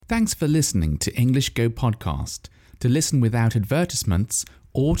Thanks for listening to English Go Podcast. To listen without advertisements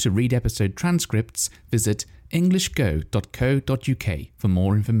or to read episode transcripts, visit englishgo.co.uk for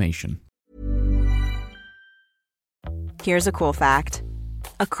more information. Here's a cool fact.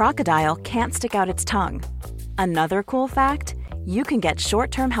 A crocodile can't stick out its tongue. Another cool fact, you can get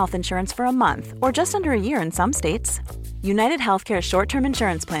short-term health insurance for a month or just under a year in some states. United Healthcare short-term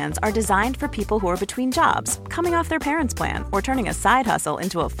insurance plans are designed for people who are between jobs, coming off their parents' plan, or turning a side hustle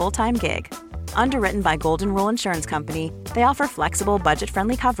into a full-time gig. Underwritten by Golden Rule Insurance Company, they offer flexible,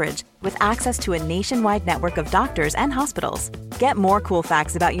 budget-friendly coverage with access to a nationwide network of doctors and hospitals. Get more cool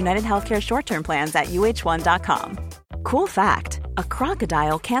facts about United Healthcare short-term plans at uh1.com. Cool fact, a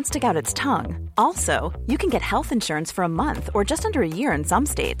crocodile can't stick out its tongue. Also, you can get health insurance for a month or just under a year in some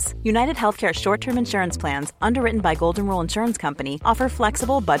states. United Healthcare short-term insurance plans, underwritten by Golden Rule Insurance Company, offer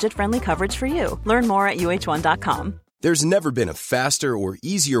flexible, budget-friendly coverage for you. Learn more at uh1.com. There's never been a faster or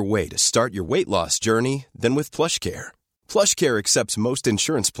easier way to start your weight loss journey than with PlushCare. PlushCare accepts most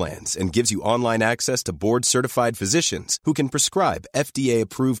insurance plans and gives you online access to board-certified physicians who can prescribe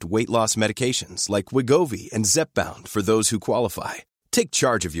FDA-approved weight loss medications like Wegovy and Zepbound for those who qualify. Take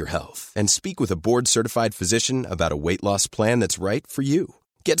charge of your health and speak with a board-certified physician about a weight loss plan that's right for you.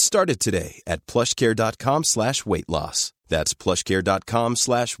 Get started today at plushcare.com/weight loss. That's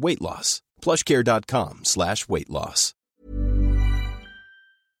plushcare.com/weight loss. plushcare.com/weight loss.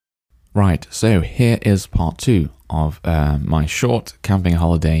 Right, so here is part 2 of my short camping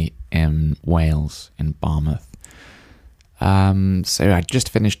holiday in Wales, in Barmouth. So I just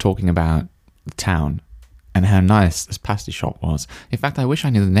finished talking about the town and how nice this pasty shop was. In fact, I wish I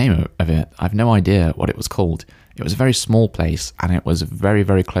knew the name of it. I've no idea what it was called. It was a very small place, and it was very,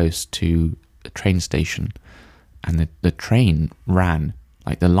 very close to the train station. And the train ran,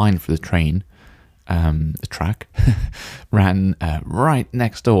 like the line for the train, the track, ran right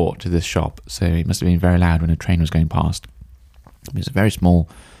next door to this shop. So it must have been very loud when a train was going past. It was a very small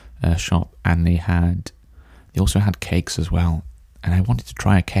shop, and they also had cakes as well. And I wanted to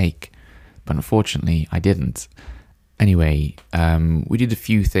try a cake, but unfortunately I didn't. Anyway, we did a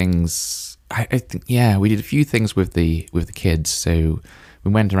few things. We did a few things with the kids. So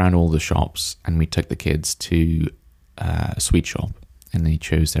we went around all the shops, and we took the kids to a sweet shop, and they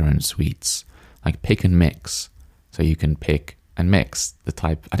chose their own sweets, like pick and mix. So you can pick and mix the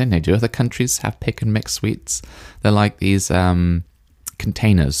type. I don't know, do other countries have pick and mix sweets? They're like these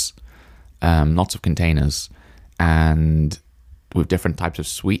containers, lots of containers, and with different types of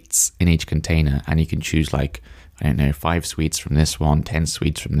sweets in each container. And you can choose, like, I don't know, 5 sweets from this one, 10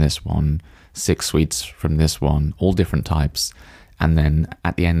 sweets from this one, 6 sweets from this one, all different types. And then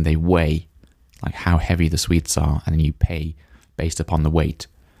at the end they weigh like how heavy the sweets are, and then you pay based upon the weight.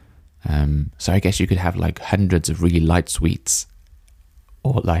 So I guess you could have like hundreds of really light sweets,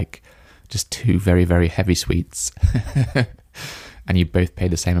 or like just 2 very, very heavy sweets, and you both pay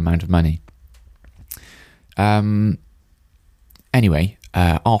the same amount of money. Anyway,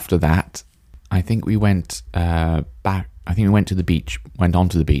 after that, I think we went back. I think we went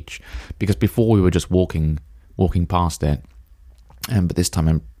onto the beach, because before we were just walking past it, but this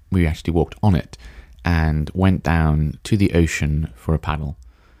time we actually walked on it and went down to the ocean for a paddle,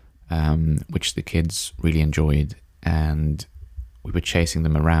 which the kids really enjoyed, and we were chasing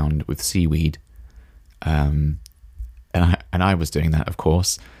them around with seaweed, and I was doing that, of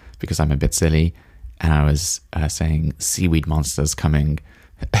course, because I'm a bit silly, and I was saying seaweed monsters coming,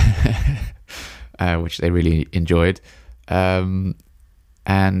 which they really enjoyed. And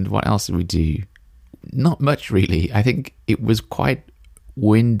what else did we do? Not much, really. I think it was quite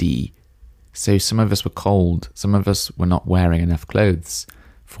windy, so some of us were cold, some of us were not wearing enough clothes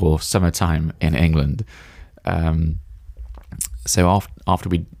for summertime in England. So after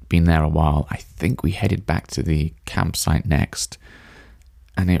we'd been there a while, I think we headed back to the campsite next,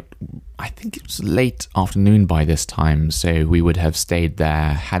 and I think it was late afternoon by this time, so we would have stayed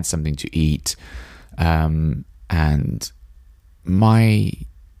there, had something to eat, and my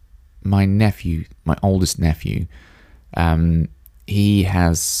nephew, my oldest nephew,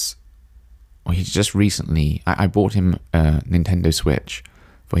 he's just recently, I bought him a Nintendo Switch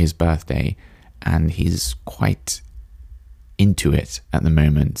for his birthday, and he's quite into it at the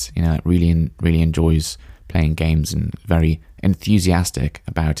moment. You know, really enjoys playing games and very enthusiastic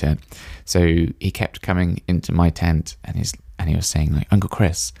about it. So he kept coming into my tent, and he was saying, like, Uncle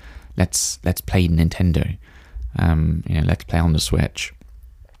Chris, let's play Nintendo. Let's play on the Switch.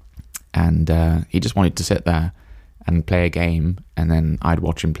 And he just wanted to sit there and play a game, and then I'd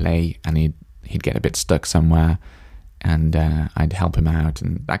watch him play, and he'd get a bit stuck somewhere, and I'd help him out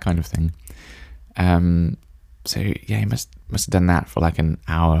and that kind of thing. So yeah, he must have done that for like an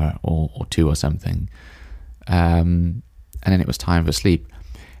hour or two or something. And then it was time for sleep.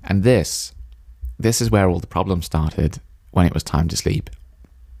 And this is where all the problems started when it was time to sleep.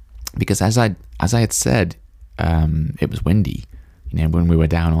 Because as I had said, it was windy, when we were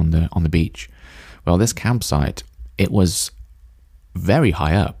down on the beach. Well, this campsite, it was very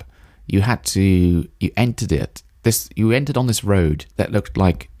high up. You entered on this road that looked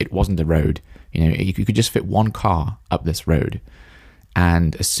like it wasn't a road. You could just fit one car up this road.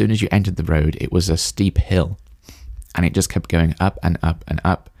 And as soon as you entered the road, it was a steep hill. And it just kept going up and up and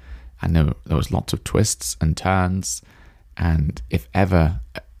up. And there was lots of twists and turns. And if ever,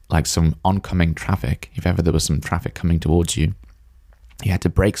 like some oncoming traffic, if ever there was some traffic coming towards you, you had to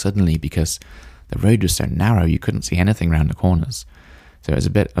brake suddenly because the road was so narrow you couldn't see anything around the corners. So it was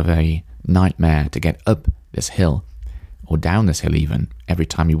a bit of a nightmare to get up this hill, or down this hill even, every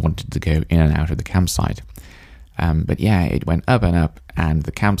time you wanted to go in and out of the campsite. But yeah, it went up and up, and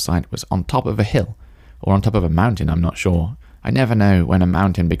the campsite was on top of a hill, or on top of a mountain, I'm not sure. I never know when a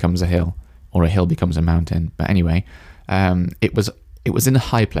mountain becomes a hill, or a hill becomes a mountain. But anyway, it was in a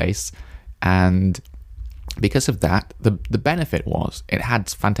high place, and because of that, the benefit was it had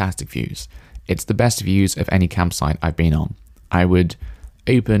fantastic views. It's the best views of any campsite I've been on. I would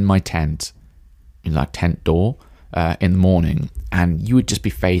open my tent, tent door, in the morning, and you would just be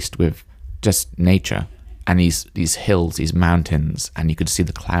faced with just nature and these hills, these mountains, and you could see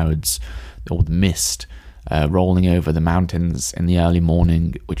the clouds, all the mist rolling over the mountains in the early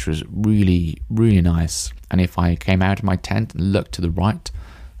morning, which was really, really nice. And if I came out of my tent and looked to the right,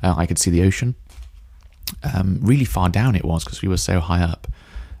 I could see the ocean. Really far down it was because we were so high up.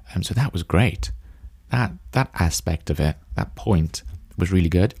 So that was great. That aspect of it, that point, was really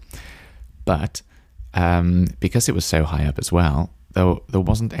good. But because it was so high up as well, there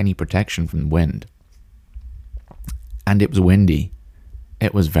wasn't any protection from the wind. And it was windy.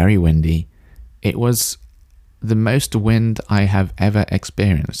 It was very windy. It was the most wind I have ever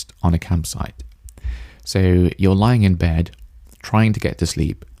experienced on a campsite. So you're lying in bed, trying to get to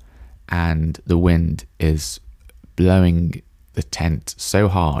sleep, and the wind is blowing the tent so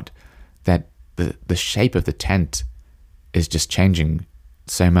hard that the shape of the tent is just changing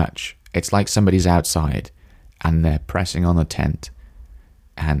so much. It's like somebody's outside and they're pressing on the tent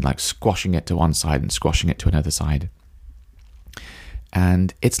and like squashing it to one side and squashing it to another side.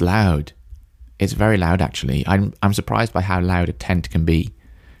 And it's loud. It's very loud, actually. I'm surprised by how loud a tent can be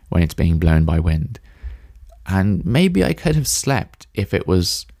when it's being blown by wind. And maybe I could have slept if it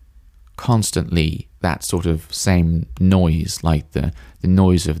was constantly that sort of same noise, like the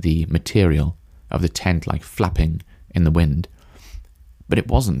noise of the material of the tent like flapping in the wind. But it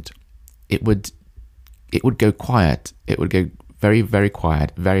wasn't. It would go quiet. It would go very, very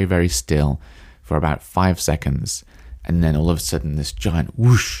quiet, very, very still for about 5 seconds. And then all of a sudden this giant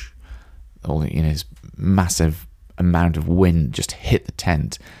whoosh, this massive amount of wind just hit the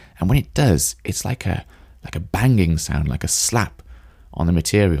tent. And when it does, it's like a banging sound, like a slap on the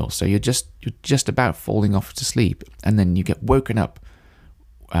material. So you're just about falling off to sleep, and then you get woken up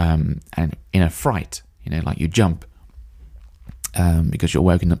and in a fright, like you jump because you're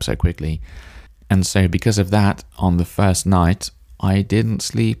woken up so quickly. And so because of that, on the first night, I didn't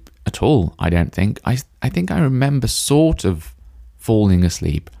sleep at all, I don't think. I think I remember sort of falling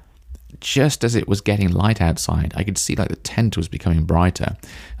asleep just as it was getting light outside. I could see like the tent was becoming brighter,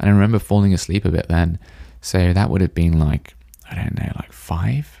 and I remember falling asleep a bit then. So that would have been like, I don't know, like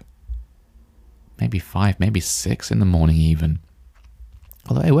 5, maybe 6 in the morning even.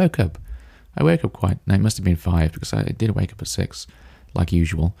 Although I woke up quite, no, it must have been 5 because I did wake up at 6 like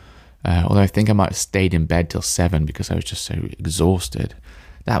usual. Although I think I might have stayed in bed till 7 because I was just so exhausted.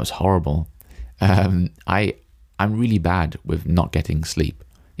 That was horrible. I'm really bad with not getting sleep.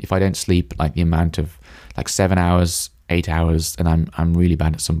 If I don't sleep like the amount of like 7 hours, 8 hours, then I'm really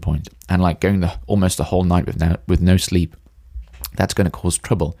bad at some point. And like going almost the whole night with no sleep, that's going to cause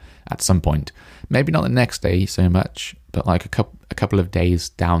trouble at some point. Maybe not the next day so much, but like a couple of days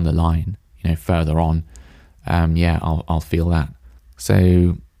down the line, further on, I'll feel that.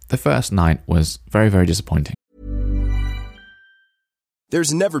 So the first night was very, very disappointing.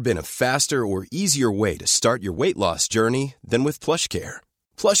 There's never been a faster or easier way to start your weight loss journey than with PlushCare.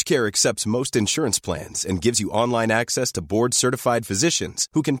 PlushCare accepts most insurance plans and gives you online access to board-certified physicians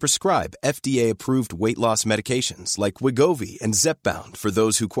who can prescribe FDA-approved weight loss medications like Wegovy and Zepbound for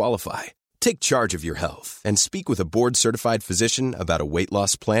those who qualify. Take charge of your health and speak with a board-certified physician about a weight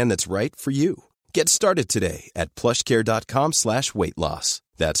loss plan that's right for you. Get started today at plushcare.com/weightloss.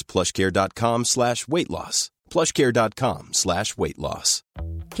 That's plushcare.com/weightloss. plushcare.com/weightloss.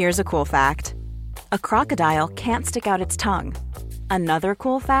 Here's a cool fact. a crocodile can't stick out its tongue. Another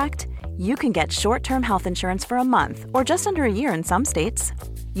cool fact, you can get short-term health insurance for a month or just under a year in some states.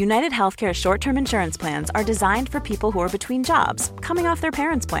 United Healthcare short-term insurance plans are designed for people who are between jobs, coming off their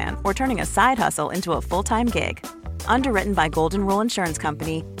parents' plan, or turning a side hustle into a full-time gig. Underwritten by Golden Rule Insurance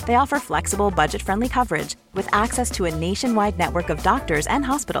Company, they offer flexible, budget-friendly coverage with access to a nationwide network of doctors and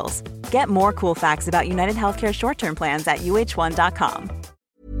hospitals. Get more cool facts about United Healthcare short-term plans at uh1.com.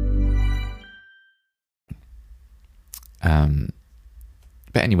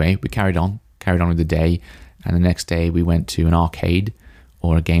 But anyway, we carried on with the day, and the next day we went to an arcade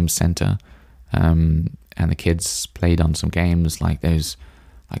or a game center, and the kids played on some games like those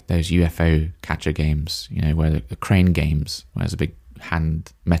UFO catcher games, you know, where the crane games, where there's a big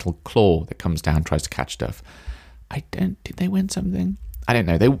hand metal claw that comes down, tries to catch stuff. Did they win something? I don't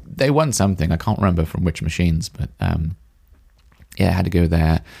know. They won something. I can't remember from which machines, but yeah, I had to go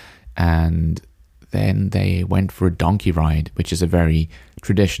there. And then they went for a donkey ride, which is a very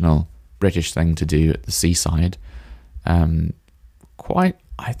traditional British thing to do at the seaside.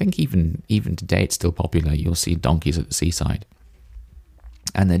 I think even today it's still popular. You'll see donkeys at the seaside.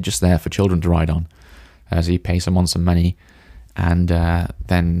 And they're just there for children to ride on. So you pay someone some money, and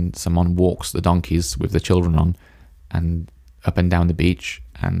then someone walks the donkeys with the children on, and up and down the beach,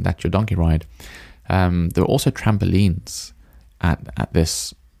 and that's your donkey ride. There are also trampolines at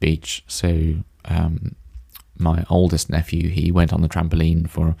this beach. So my oldest nephew, he went on the trampoline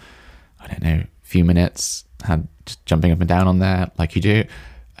for, I don't know, a few minutes, had just jumping up and down on there like you do.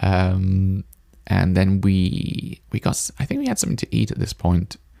 And then we got, I think we had something to eat at this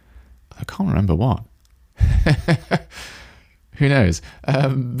point. I can't remember what. Who knows?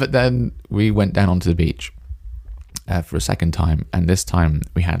 But then we went down onto the beach for a second time. And this time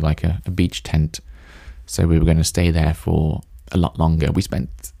we had like a beach tent. So we were going to stay there for a lot longer. We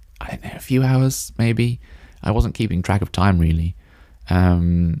spent, I don't know, a few hours maybe. I wasn't keeping track of time really. I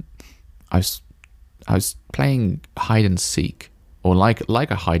was playing hide and seek, or like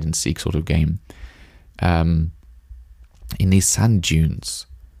a hide and seek sort of game. In these sand dunes.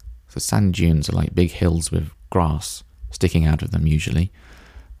 So sand dunes are like big hills with grass sticking out of them usually.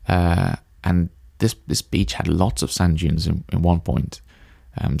 And this beach had lots of sand dunes in one point.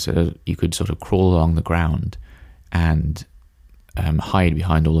 So you could sort of crawl along the ground and hide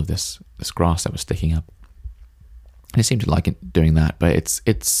behind all of this grass that was sticking up. And I seem to like doing that, but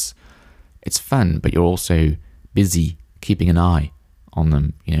it's fun, but you're also busy keeping an eye on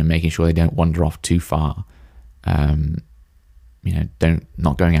them, you know, making sure they don't wander off too far, you know,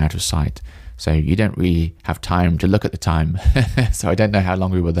 not going out of sight. So you don't really have time to look at the time. So I don't know how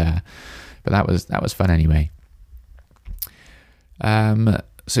long we were there, but that was fun anyway.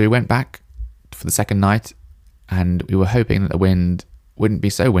 So we went back for the second night, and we were hoping that the wind wouldn't be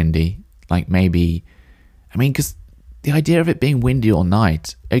so windy. Like maybe, I mean, because the idea of it being windy all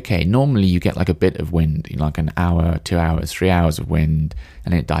night, okay, normally you get like a bit of wind, you know, like an hour, 2 hours, 3 hours of wind,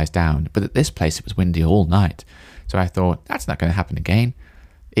 and then it dies down. But at this place, it was windy all night. So I thought, that's not going to happen again.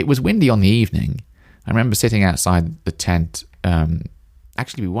 It was windy on the evening. I remember sitting outside the tent.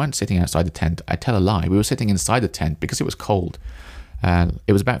 Actually, we weren't sitting outside the tent. I tell a lie. We were sitting inside the tent because it was cold.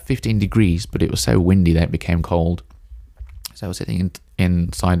 It was about 15 degrees, but it was so windy that it became cold. So I was sitting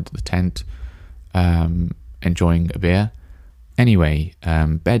inside the tent, enjoying a beer. Anyway,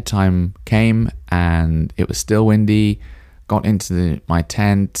 bedtime came and it was still windy. Got into my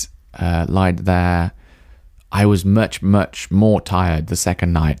tent, lied there. I was much, much more tired the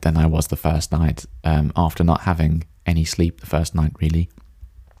second night than I was the first night, after not having any sleep the first night, really.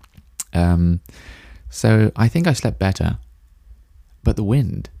 So I think I slept better. But the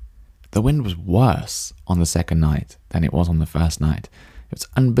wind was worse on the second night than it was on the first night. It was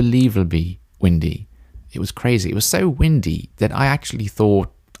unbelievably windy. It was crazy. It was so windy that I actually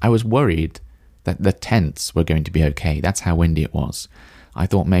thought, I was worried that the tents were going to be okay. That's how windy it was. I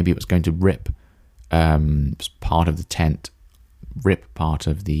thought maybe it was going to rip part of the tent, rip part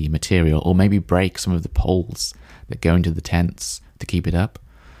of the material, or maybe break some of the poles that go into the tents to keep it up.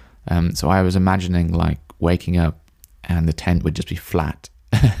 So I was imagining like waking up and the tent would just be flat.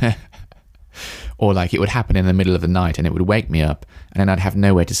 Or like it would happen in the middle of the night and it would wake me up and then I'd have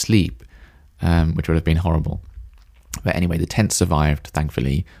nowhere to sleep, which would have been horrible. But anyway, the tent survived,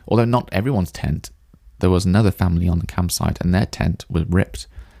 thankfully. Although not everyone's tent. There was another family on the campsite and their tent was ripped.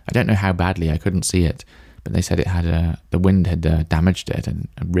 I don't know how badly, I couldn't see it, but they said it had the wind had damaged it and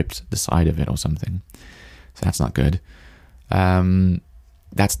ripped the side of it or something. So that's not good.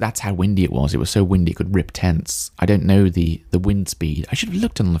 That's how windy it was. It was so windy it could rip tents. I don't know the wind speed. I should have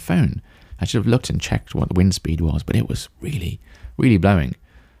looked on the phone. I should have looked and checked what the wind speed was, but it was really, really blowing.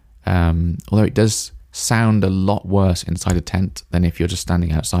 Although it does sound a lot worse inside a tent than if you're just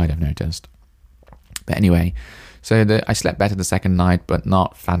standing outside, I've noticed. But anyway, so I slept better the second night, but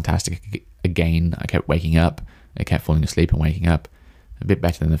not fantastic again. I kept waking up. I kept falling asleep and waking up. A bit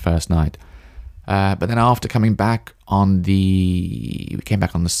better than the first night. But then after coming back we came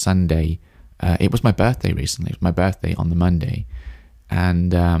back on the Sunday. It was my birthday recently. It was my birthday on the Monday.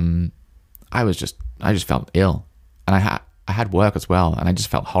 And I just felt ill. And I had work as well, and I just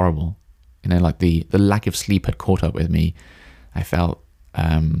felt horrible. Like the lack of sleep had caught up with me. I felt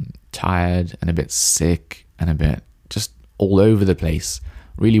tired and a bit sick and a bit just all over the place.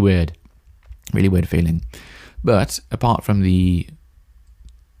 Really weird feeling. But apart from the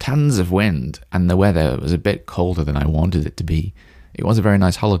tons of wind and the weather was a bit colder than I wanted it to be, it was a very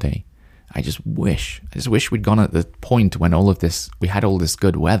nice holiday. I just wish we'd gone at the point when we had all this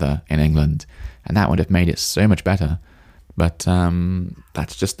good weather in England, and that would have made it so much better. But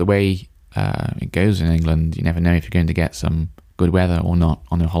that's just the way it goes in England. You never know if you're going to get some good weather or not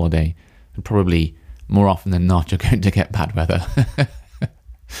on a holiday. And probably more often than not, you're going to get bad weather.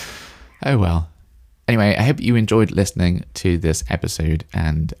 Oh well. Anyway, I hope you enjoyed listening to this episode,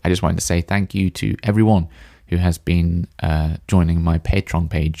 and I just wanted to say thank you to everyone who has been joining my Patreon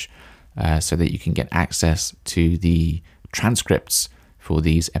page so that you can get access to the transcripts for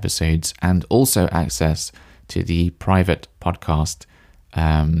these episodes and also access to the private podcast.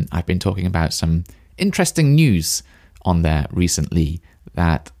 I've been talking about some interesting news on there recently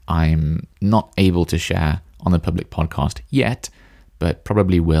that I'm not able to share on the public podcast yet, but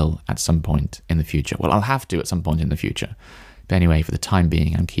probably will at some point in the future. Well, I'll have to at some point in the future. But anyway, for the time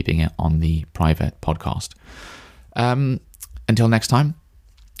being, I'm keeping it on the private podcast. Until next time,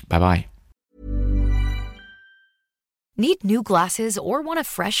 bye-bye. Need new glasses or want a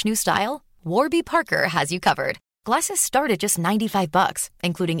fresh new style? Warby Parker has you covered. Glasses start at just $95,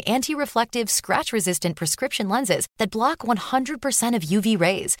 including anti-reflective, scratch-resistant prescription lenses that block 100% of UV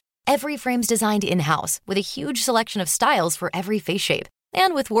rays. Every frame's designed in-house with a huge selection of styles for every face shape.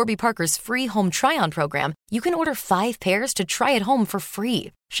 And with Warby Parker's free home try-on program, you can order 5 pairs to try at home for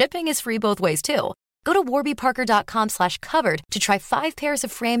free. Shipping is free both ways, too. Go to warbyparker.com/covered to try 5 pairs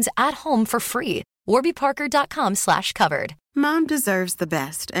of frames at home for free. warbyparker.com/covered. Mom deserves the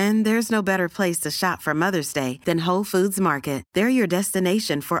best, and there's no better place to shop for Mother's Day than Whole Foods Market. They're your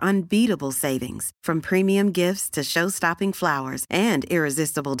destination for unbeatable savings, from premium gifts to show-stopping flowers and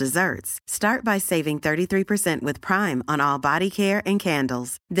irresistible desserts. Start by saving 33% with Prime on all body care and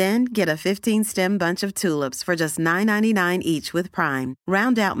candles. Then get a 15-stem bunch of tulips for just $9.99 each with Prime.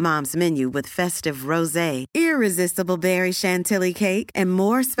 Round out Mom's menu with festive rosé, irresistible berry chantilly cake, and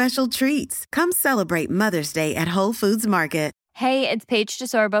more special treats. Come celebrate Mother's Day at Whole Foods Market. Hey, it's Paige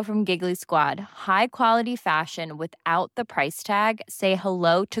DeSorbo from Giggly Squad. High quality fashion without the price tag. Say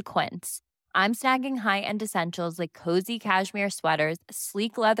hello to Quince. I'm snagging high-end essentials like cozy cashmere sweaters,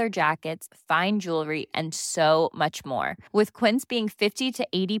 sleek leather jackets, fine jewelry, and so much more. With Quince being 50 to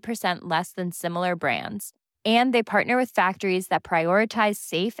 80% less than similar brands. And they partner with factories that prioritize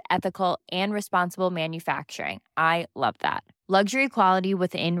safe, ethical, and responsible manufacturing. I love that. Luxury quality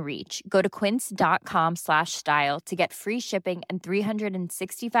within reach. Go to quince.com/style to get free shipping and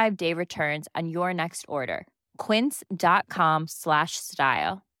 365-day returns on your next order.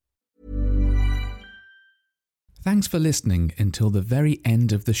 Quince.com/style. Thanks for listening until the very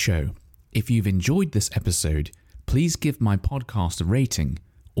end of the show. If you've enjoyed this episode, please give my podcast a rating,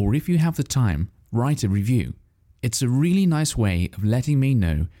 or if you have the time, write a review. It's a really nice way of letting me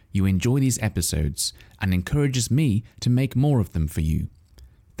know you enjoy these episodes and encourages me to make more of them for you.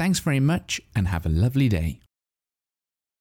 Thanks very much and have a lovely day.